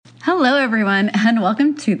Hello, everyone, and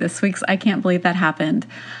welcome to this week's I Can't Believe That Happened.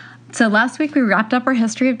 So last week we wrapped up our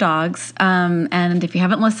history of dogs, and if you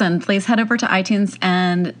haven't listened, please head over to iTunes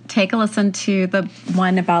and take a listen to the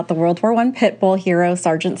one about the World War I pit bull hero,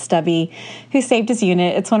 Sergeant Stubby, who saved his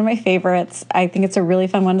unit. It's one of my favorites. I think it's a really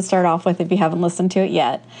fun one to start off with if you haven't listened to it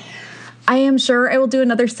yet. I am sure I will do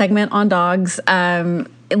another segment on dogs.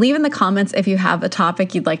 Leave in the comments if you have a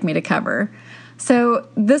topic you'd like me to cover. So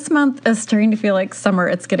this month is starting to feel like summer.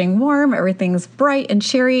 It's getting warm, everything's bright and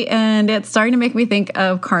cheery, and it's starting to make me think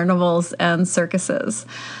of carnivals and circuses.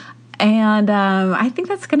 And I think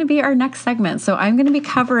that's going to be our next segment. So I'm going to be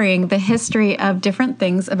covering the history of different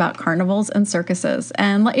things about carnivals and circuses.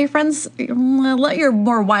 And let your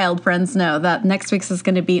more wild friends know that next week's is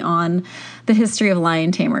going to be on the history of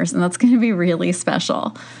lion tamers, and that's going to be really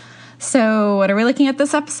special. So what are we looking at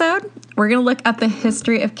this episode? We're going to look at the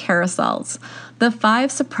history of carousels, the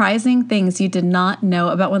 5 surprising things you did not know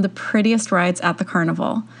about one of the prettiest rides at the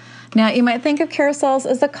carnival. Now, you might think of carousels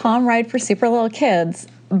as a calm ride for super little kids,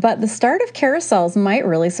 but the start of carousels might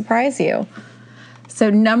really surprise you. So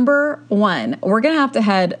number 1, we're going to have to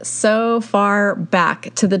head so far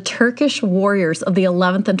back to the Turkish warriors of the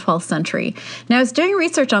 11th and 12th century. Now, I was doing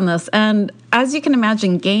research on this, and as you can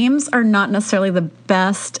imagine, games are not necessarily the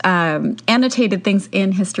best annotated things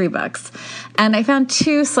in history books. And I found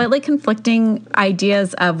 2 slightly conflicting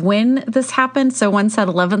ideas of when this happened. So one said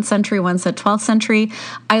 11th century, one said 12th century.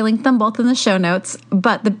 I linked them both in the show notes.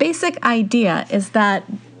 But the basic idea is that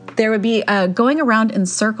there would be going around in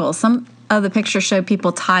circles. Some of the pictures showed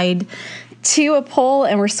people tied to a pole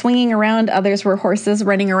and were swinging around. Others were horses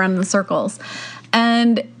running around in circles.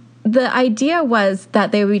 And the idea was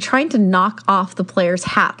that they would be trying to knock off the players'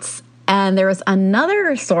 hats. And there was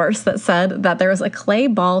another source that said that there was a clay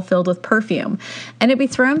ball filled with perfume. And it'd be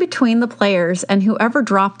thrown between the players, and whoever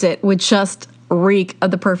dropped it would just reek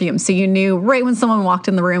of the perfume. So you knew right when someone walked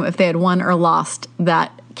in the room if they had won or lost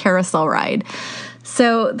that carousel ride.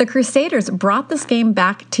 So the Crusaders brought this game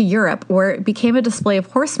back to Europe, where it became a display of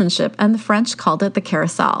horsemanship, and the French called it the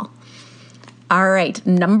carousel. All right,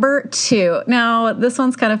 number 2. Now, this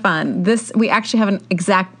one's kind of fun. This we actually have an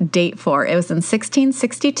exact date for. It was in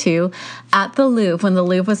 1662 at the Louvre, when the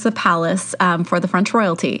Louvre was the palace for the French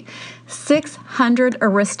royalty. 600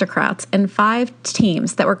 aristocrats in 5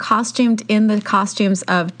 teams that were costumed in the costumes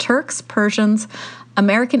of Turks, Persians,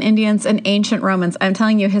 American Indians, and ancient Romans. I'm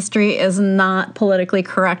telling you, history is not politically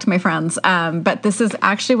correct, my friends, but this is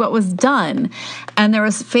actually what was done. And there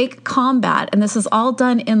was fake combat, and this is all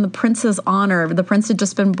done in the prince's honor. The prince had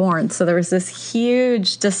just been born, so there was this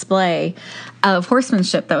huge display of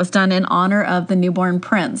horsemanship that was done in honor of the newborn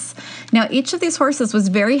prince. Now, each of these horses was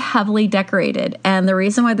very heavily decorated, and the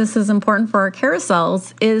reason why this is important for our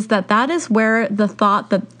carousels is that is where the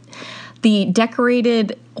thought that the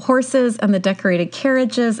decorated horses and the decorated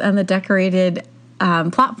carriages and the decorated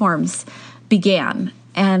platforms began.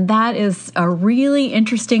 And that is a really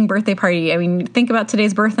interesting birthday party. I mean, think about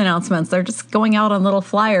today's birth announcements. They're just going out on little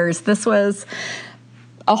flyers. This was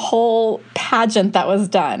a whole pageant that was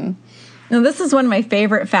done. Now, this is one of my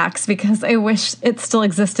favorite facts because I wish it still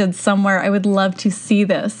existed somewhere. I would love to see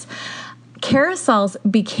this. Carousels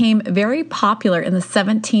became very popular in the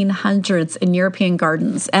 1700s in European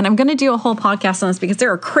gardens. And I'm going to do a whole podcast on this because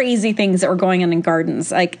there are crazy things that were going on in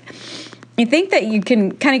gardens. Like, I think that you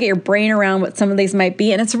can kind of get your brain around what some of these might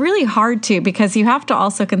be. And it's really hard to, because you have to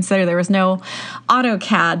also consider there was no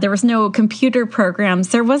AutoCAD, there was no computer programs.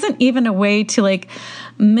 There wasn't even a way to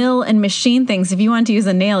mill and machine things. If you wanted to use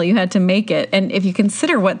a nail, you had to make it. And if you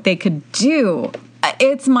consider what they could do,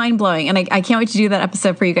 it's mind-blowing, and I can't wait to do that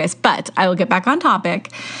episode for you guys, but I will get back on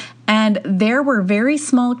topic. And there were very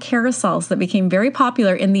small carousels that became very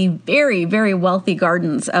popular in the very, very wealthy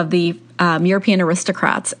gardens of the European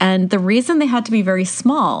aristocrats. And the reason they had to be very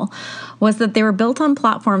small was that they were built on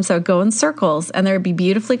platforms that would go in circles, and there would be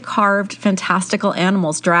beautifully carved, fantastical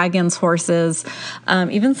animals, dragons, horses,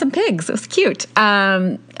 even some pigs. It was cute.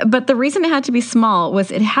 But the reason it had to be small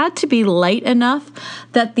was it had to be light enough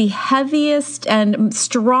that the heaviest and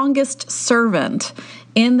strongest servant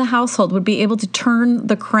in the household would be able to turn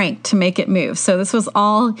the crank to make it move. So this was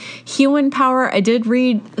all human power. I did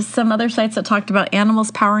read some other sites that talked about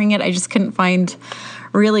animals powering it. I just couldn't find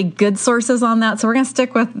really good sources on that. So we're going to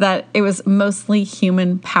stick with that. It was mostly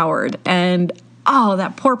human powered. And oh,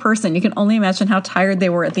 that poor person. You can only imagine how tired they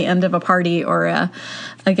were at the end of a party or a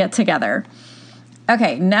get together.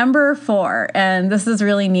 Okay, number 4. And this is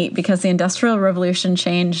really neat because the Industrial Revolution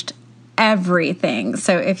changed everything.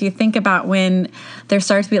 So if you think about when there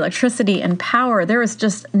started to be electricity and power, there was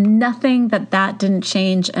just nothing that didn't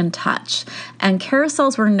change and touch. And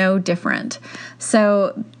carousels were no different.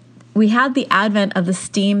 So we had the advent of the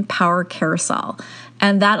steam power carousel,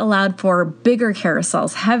 and that allowed for bigger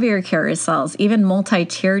carousels, heavier carousels, even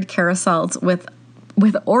multi-tiered carousels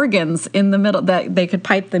with organs in the middle that they could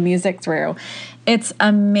pipe the music through. It's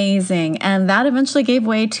amazing. And that eventually gave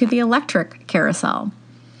way to the electric carousel.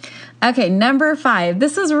 Okay, number 5.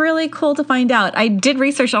 This is really cool to find out. I did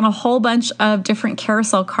research on a whole bunch of different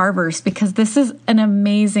carousel carvers because this is an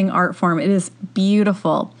amazing art form. It is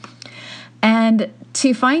beautiful. And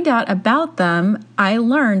to find out about them, I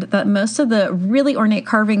learned that most of the really ornate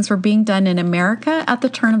carvings were being done in America at the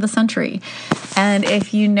turn of the century. And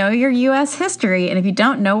if you know your U.S. history, and if you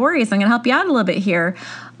don't, no worries, I'm going to help you out a little bit here.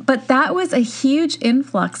 But that was a huge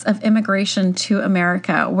influx of immigration to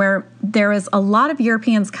America, where there was a lot of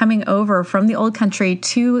Europeans coming over from the old country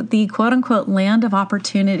to the quote-unquote land of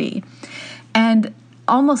opportunity. And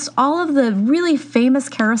almost all of the really famous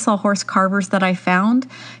carousel horse carvers that I found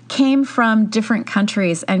came from different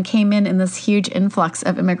countries and came in this huge influx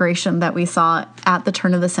of immigration that we saw at the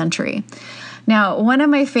turn of the century. Now, one of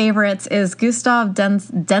my favorites is Gustav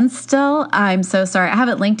Denstill. I'm so sorry. I have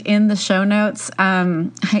it linked in the show notes.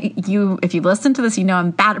 If you listen to this, you know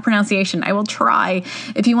I'm bad at pronunciation. I will try.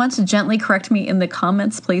 If you want to gently correct me in the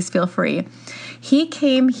comments, please feel free. He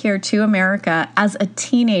came here to America as a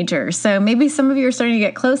teenager. So maybe some of you are starting to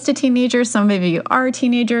get close to teenagers. Some of you are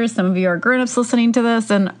teenagers. Some of you are grown-ups listening to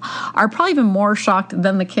this and are probably even more shocked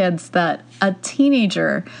than the kids that a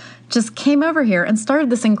teenager just came over here and started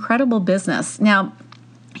this incredible business. Now,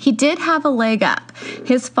 he did have a leg up.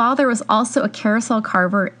 His father was also a carousel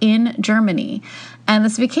carver in Germany, and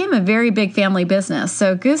this became a very big family business.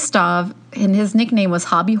 So Gustav, and his nickname was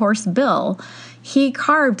Hobby Horse Bill, he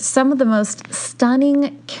carved some of the most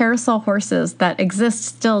stunning carousel horses that exist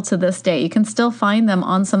still to this day. You can still find them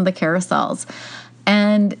on some of the carousels.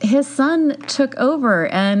 And his son took over,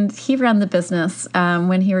 and he ran the business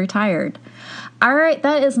when he retired. All right,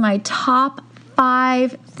 that is my top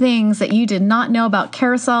 5 things that you did not know about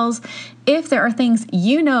carousels. If there are things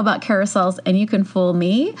you know about carousels and you can fool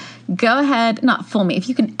me, go ahead. Not fool me, if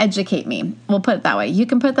you can educate me. We'll put it that way. You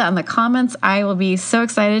can put that in the comments. I will be so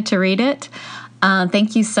excited to read it.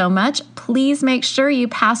 Thank you so much. Please make sure you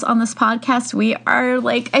pass on this podcast. We are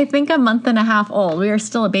I think a month and a half old. We are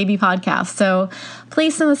still a baby podcast. So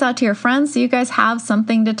please send this out to your friends so you guys have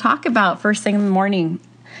something to talk about first thing in the morning.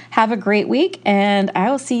 Have a great week, and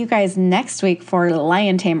I will see you guys next week for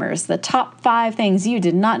Lion Tamers, the top 5 things you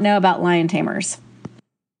did not know about lion tamers.